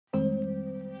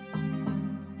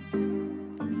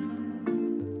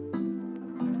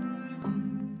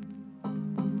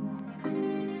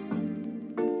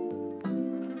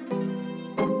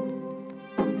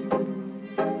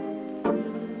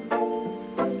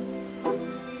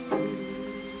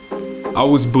I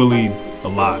was bullied a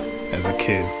lot as a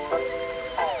kid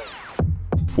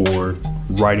for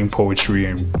writing poetry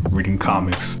and reading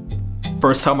comics.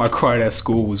 First time I cried at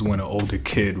school was when an older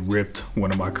kid ripped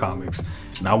one of my comics,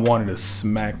 and I wanted to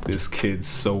smack this kid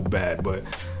so bad, but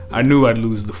I knew I'd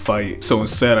lose the fight. So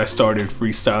instead I started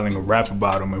freestyling a rap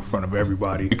about him in front of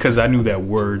everybody because I knew that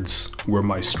words were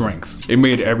my strength. It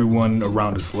made everyone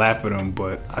around us laugh at him,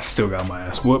 but I still got my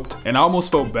ass whooped. And I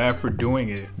almost felt bad for doing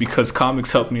it because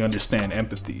comics helped me understand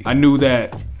empathy. I knew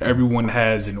that everyone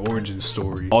has an origin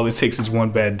story. All it takes is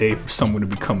one bad day for someone to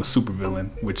become a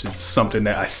supervillain, which is something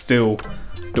that I still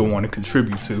don't want to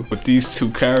contribute to. But these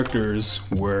two characters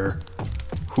were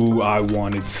who I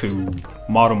wanted to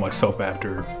model myself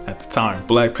after at the time.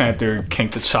 Black Panther, King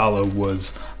T'Challa,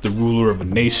 was the ruler of a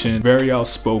nation, very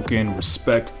outspoken,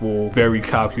 respectful, very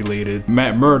calculated.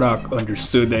 Matt Murdock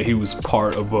understood that he was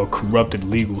part of a corrupted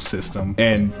legal system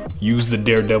and used the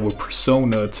daredevil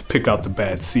persona to pick out the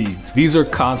bad seeds. These are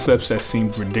concepts that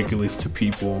seemed ridiculous to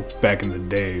people back in the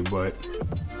day, but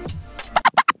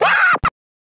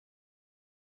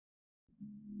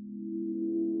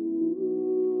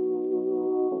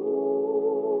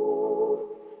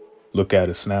look at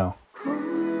us now.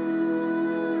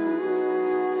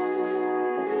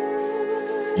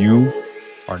 You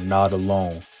are not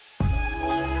alone.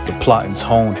 The plot and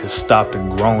tone has stopped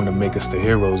and grown to make us the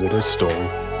heroes of this story.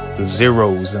 The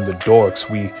zeros and the dorks,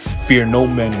 we fear no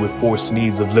men with forced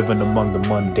needs of living among the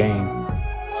mundane.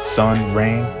 Sun,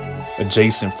 rain,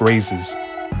 adjacent phrases.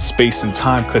 Space and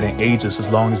time couldn't age us as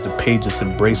long as the pages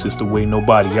embrace us the way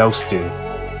nobody else did.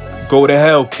 Go to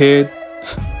hell, kid.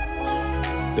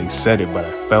 They said it, but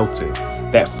I felt it.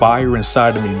 That fire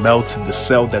inside of me melted the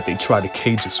cell that they tried to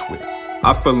cage us with.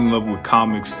 I fell in love with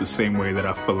comics the same way that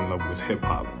I fell in love with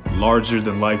hip-hop. Larger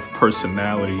than life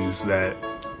personalities that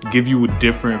give you a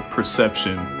different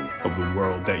perception of the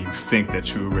world that you think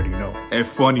that you already know. And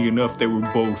funny enough, they were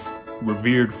both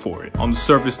revered for it. On the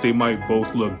surface, they might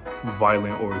both look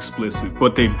violent or explicit,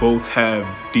 but they both have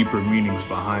deeper meanings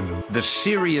behind them. The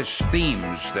serious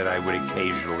themes that I would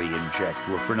occasionally inject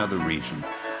were for another reason.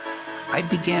 I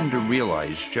began to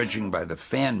realize, judging by the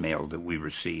fan mail that we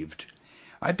received,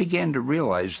 I began to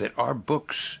realize that our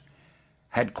books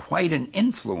had quite an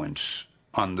influence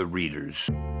on the readers.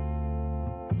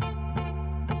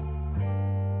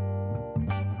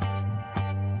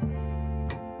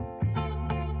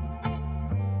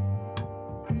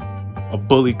 A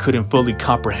bully couldn't fully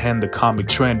comprehend the comic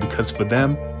trend because for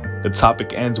them, the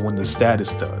topic ends when the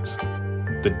status does.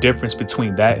 The difference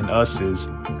between that and us is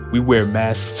we wear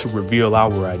masks to reveal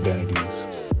our identities.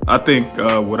 I think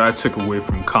what I took away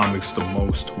from comics the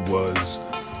most was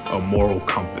a moral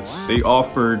compass. They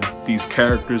offered these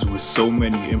characters with so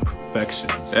many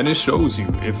imperfections, and it shows you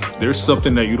if there's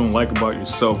something that you don't like about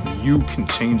yourself, you can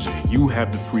change it. You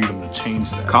have the freedom to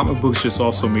change that. Comic books just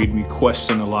also made me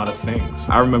question a lot of things.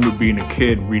 I remember being a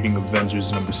kid reading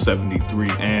Avengers number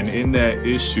 73, and in that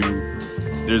issue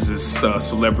there's this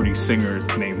celebrity singer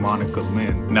named Monica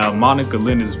Lynn. Now, Monica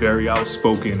Lynn is very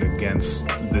outspoken against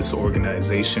this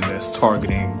organization that's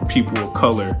targeting people of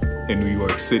color in New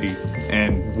York City.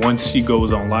 And once she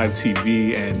goes on live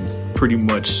TV and pretty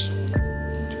much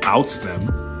outs them,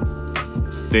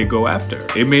 they go after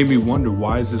her. It made me wonder,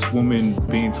 why is this woman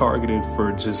being targeted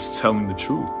for just telling the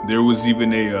truth? There was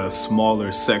even a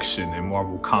smaller section in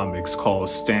Marvel Comics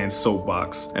called Stan's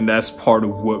Soapbox, and that's part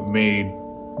of what made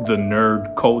the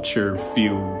nerd culture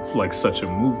feel like such a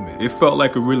movement. It felt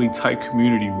like a really tight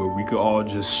community where we could all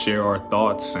just share our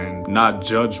thoughts and not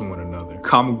judge one another.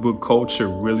 Comic book culture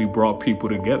really brought people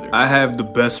together. I have the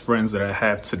best friends that I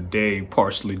have today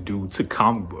partially due to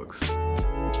comic books.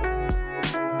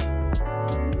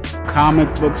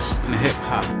 Comic books and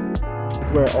hip-hop.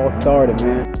 That's where it all started,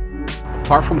 man.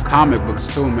 Apart from comic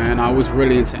books too, man, I was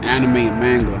really into anime and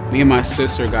manga. Me and my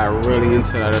sister got really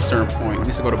into that at a certain point. We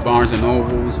used to go to Barnes and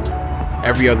Nobles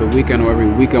every other weekend or every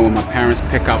weekend when my parents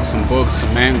pick out some books,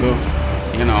 some manga,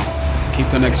 you know, keep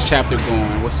the next chapter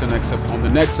going. What's the next on the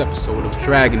next episode of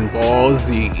Dragon Ball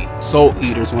Z? Soul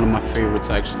Eater is one of my favorites,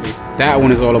 actually. That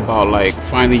one is all about like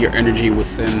finding your energy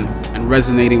within and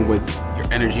resonating with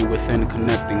your energy within,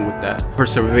 connecting with that,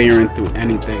 persevering through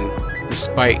anything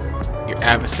despite your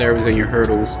adversaries and your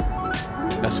hurdles.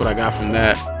 That's what I got from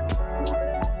that.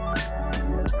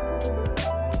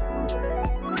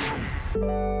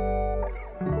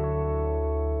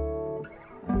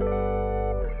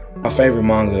 My favorite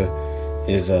manga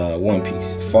is One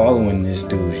Piece. Following this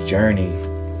dude's journey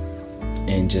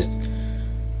and just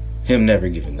him never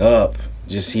giving up.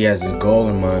 Just he has his goal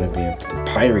in mind of being the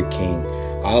Pirate King.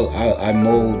 I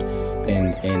mold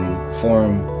and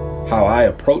form how I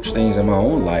approach things in my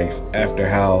own life after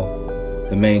how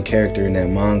the main character in that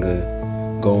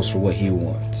manga goes for what he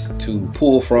wants. To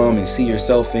pull from and see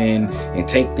yourself in and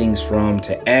take things from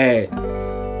to add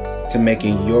to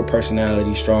making your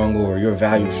personality stronger or your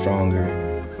values stronger.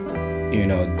 You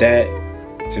know, that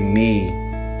to me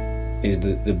is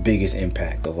the biggest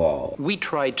impact of all. We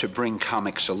tried to bring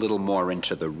comics a little more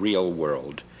into the real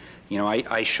world. You know,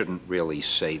 I shouldn't really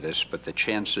say this, but the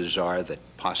chances are that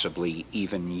possibly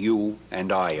even you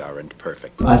and I aren't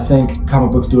perfect. I think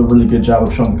comic books do a really good job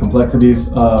of showing the complexities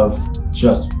of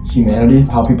just humanity,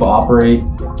 how people operate,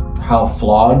 how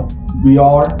flawed we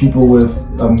are. People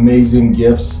with amazing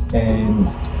gifts and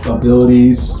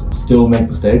abilities still make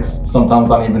mistakes,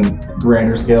 sometimes on even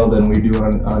grander scale than we do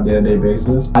on a day-to-day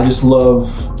basis. I just love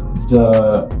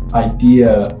the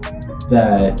idea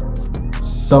that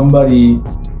somebody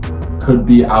could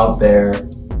be out there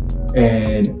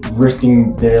and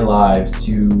risking their lives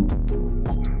to,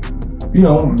 you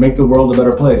know, make the world a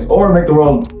better place or make the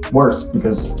world worse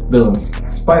because villains.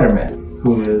 Spider-Man,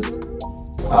 who is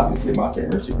obviously my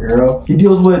favorite superhero, he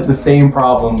deals with the same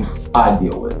problems I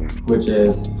deal with, which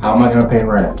is, how am I gonna pay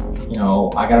rent? You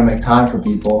know, I gotta make time for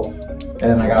people,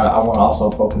 and I wanna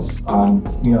also focus on,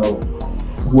 you know,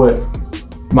 what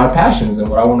my passions and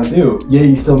what I wanna do. Yeah,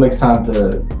 he still makes time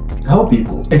to help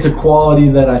people. It's a quality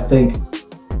that I think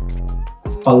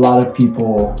a lot of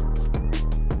people,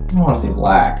 I don't want to say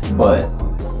lack, but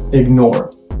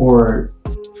ignore or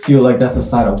feel like that's a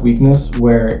sign of weakness,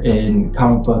 where in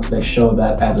comic books they show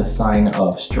that as a sign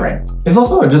of strength. It's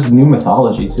also just new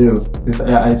mythology too.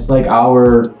 It's like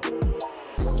our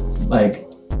like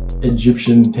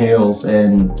Egyptian tales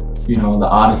and, you know, the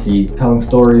Odyssey, telling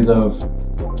stories of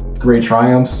great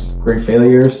triumphs, great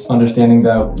failures, understanding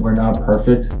that we're not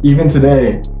perfect. Even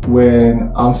today,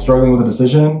 when I'm struggling with a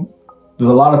decision, there's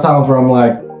a lot of times where I'm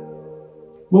like,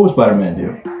 what would Spider-Man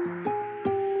do?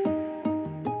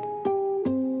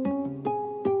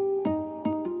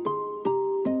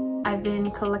 I've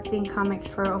been collecting comics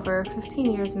for over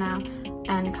 15 years now,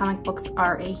 and comic books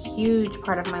are a huge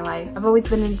part of my life. I've always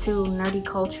been into nerdy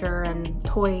culture and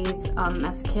toys.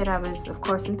 As a kid, I was of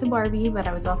course into Barbie, but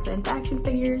I was also into action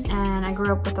figures, and I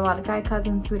grew up with a lot of guy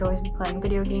cousins. We'd always be playing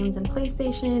video games and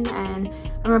PlayStation, and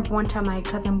I remember one time my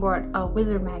cousin bought a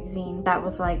Wizard magazine that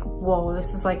was like, whoa,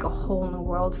 this is like a whole new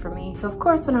world for me. So of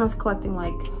course, when I was collecting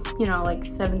like, you know, like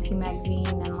 17 magazine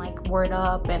and like Word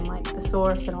Up and like The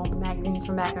Source and all the magazines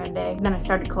from back in the day, then I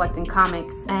started collecting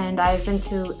comics, and I've been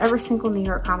to every single New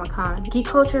York Comic Con. Geek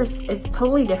culture is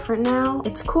totally different now.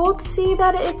 It's cool to see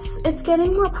that it's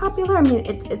getting more popular. I mean,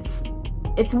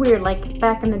 it's weird. Like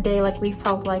back in the day, like we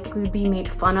felt like we'd be made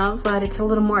fun of, but it's a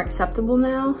little more acceptable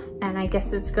now, and I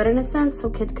guess it's good in a sense, so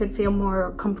kids could feel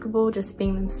more comfortable just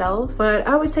being themselves. But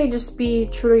I always say just be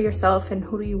true to yourself and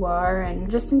who you are, and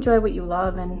just enjoy what you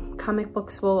love, and comic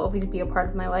books will always be a part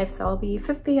of my life. So I'll be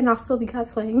 50 and I'll still be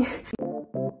cosplaying.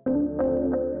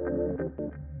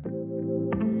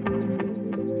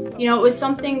 You know, it was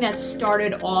something that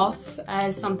started off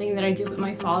as something that I did with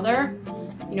my father,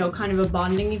 you know, kind of a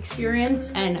bonding experience,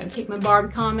 and I'd take my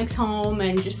Barbie comics home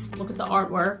and just look at the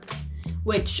artwork,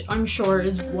 which I'm sure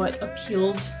is what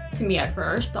appealed to me at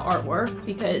first, the artwork,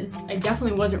 because I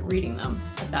definitely wasn't reading them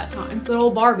at that time. Good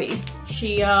old Barbie,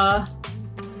 she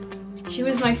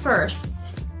was my first,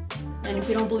 and if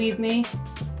you don't believe me,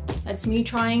 that's me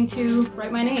trying to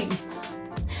write my name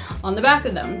on the back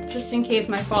of them, just in case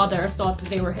my father thought that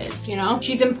they were his, you know?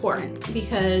 She's important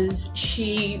because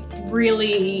she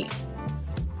really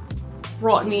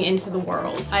brought me into the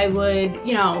world. I would,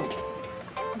 you know,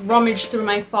 rummage through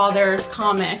my father's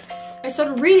comics. I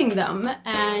started reading them,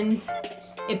 and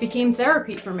it became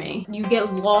therapy for me. You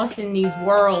get lost in these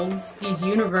worlds, these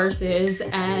universes,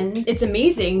 and it's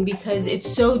amazing because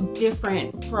it's so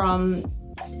different from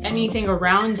anything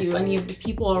around you, any of the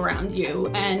people around you,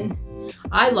 and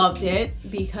I loved it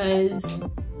because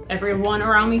everyone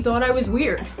around me thought I was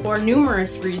weird for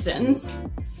numerous reasons,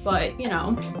 but you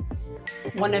know,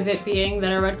 one of it being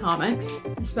that I read comics,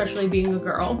 especially being a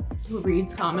girl who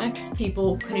reads comics.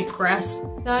 People couldn't grasp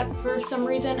that for some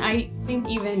reason. I think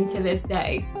even to this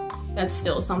day, that's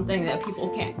still something that people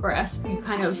can't grasp. You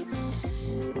kind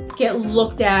of get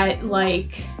looked at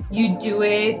like you do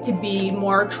it to be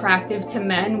more attractive to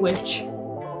men, which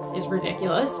is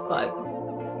ridiculous, but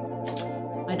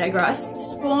I digress.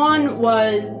 Spawn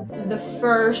was the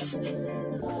first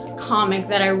comic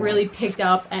that I really picked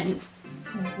up and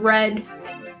read,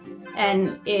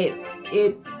 and it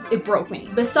broke me.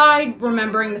 Besides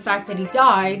remembering the fact that he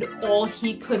died, all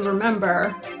he could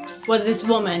remember was this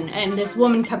woman, and this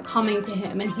woman kept coming to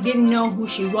him, and he didn't know who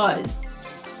she was.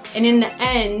 And in the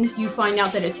end, you find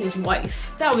out that it's his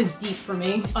wife. That was deep for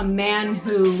me. A man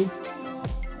who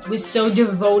was so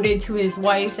devoted to his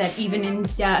wife that even in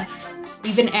death,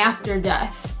 even after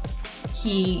death,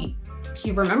 he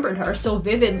remembered her so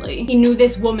vividly. He knew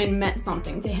this woman meant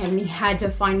something to him. He had to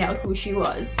find out who she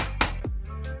was.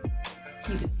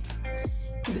 He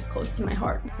was close to my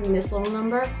heart. In this little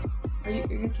number, are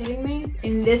you kidding me?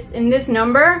 In this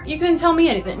number, you couldn't tell me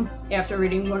anything after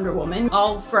reading Wonder Woman.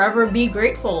 I'll forever be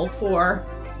grateful for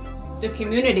the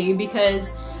community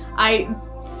because I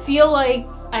feel like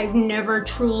I've never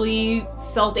truly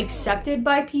felt accepted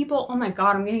by people. Oh my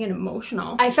God, I'm gonna get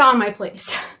emotional. I found my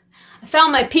place. I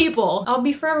found my people. I'll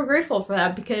be forever grateful for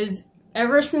that because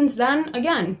ever since then,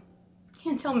 again, you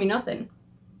can't tell me nothing.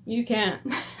 You can't.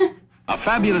 A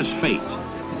fabulous fate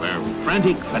where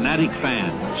frantic, fanatic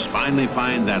fans finally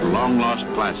find that long-lost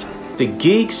classic. The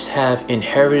geeks have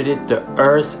inherited the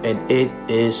earth and it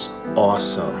is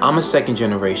awesome. I'm a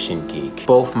second-generation geek.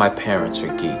 Both my parents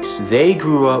are geeks. They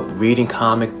grew up reading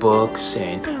comic books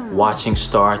and watching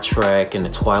Star Trek and The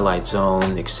Twilight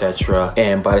Zone, etc.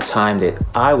 And by the time that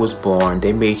I was born,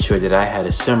 they made sure that I had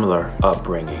a similar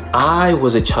upbringing. I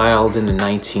was a child in the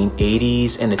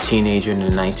 1980s and a teenager in the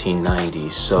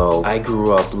 1990s, so I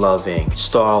grew up loving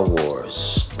Star Wars,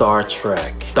 Star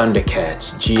Trek,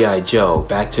 Thundercats, G.I. Joe,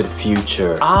 Back to the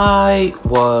Future. I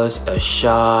was a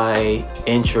shy,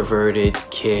 introverted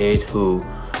kid who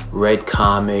read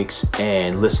comics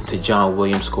and listened to John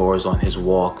Williams scores on his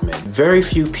Walkman. Very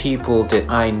few people that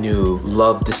I knew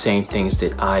loved the same things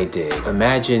that I did.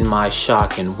 Imagine my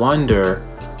shock and wonder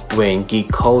when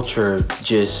geek culture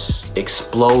just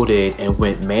exploded and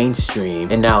went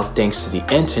mainstream. And now thanks to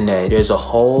the internet, there's a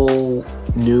whole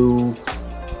new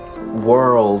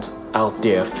world out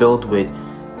there filled with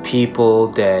people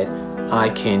that I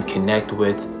can connect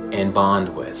with and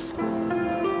bond with.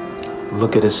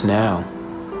 Look at us now.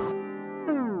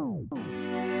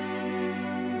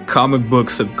 Comic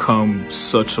books have come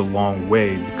such a long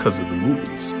way because of the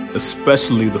movies,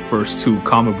 especially the first two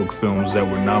comic book films that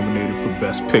were nominated for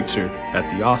Best Picture at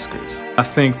the Oscars. I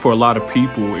think for a lot of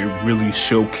people, it really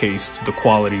showcased the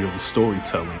quality of the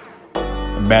storytelling.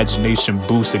 Imagination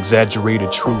boosts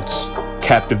exaggerated truths,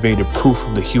 captivated proof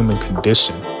of the human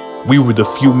condition. We were the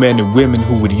few men and women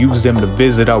who would use them to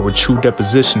visit our true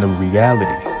deposition of reality.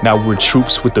 Now we're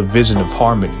troops with a vision of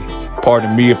harmony.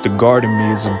 Pardon me if the guard in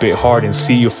me is a bit hard and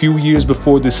see, a few years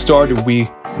before this started, we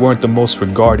weren't the most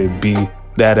regarded, be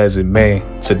that as it may.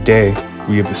 Today,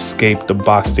 we have escaped the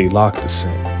box they locked us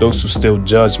in. Those who still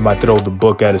judge might throw the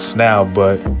book at us now,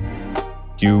 but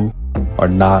you are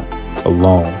not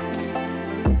alone.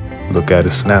 Look at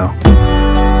us now.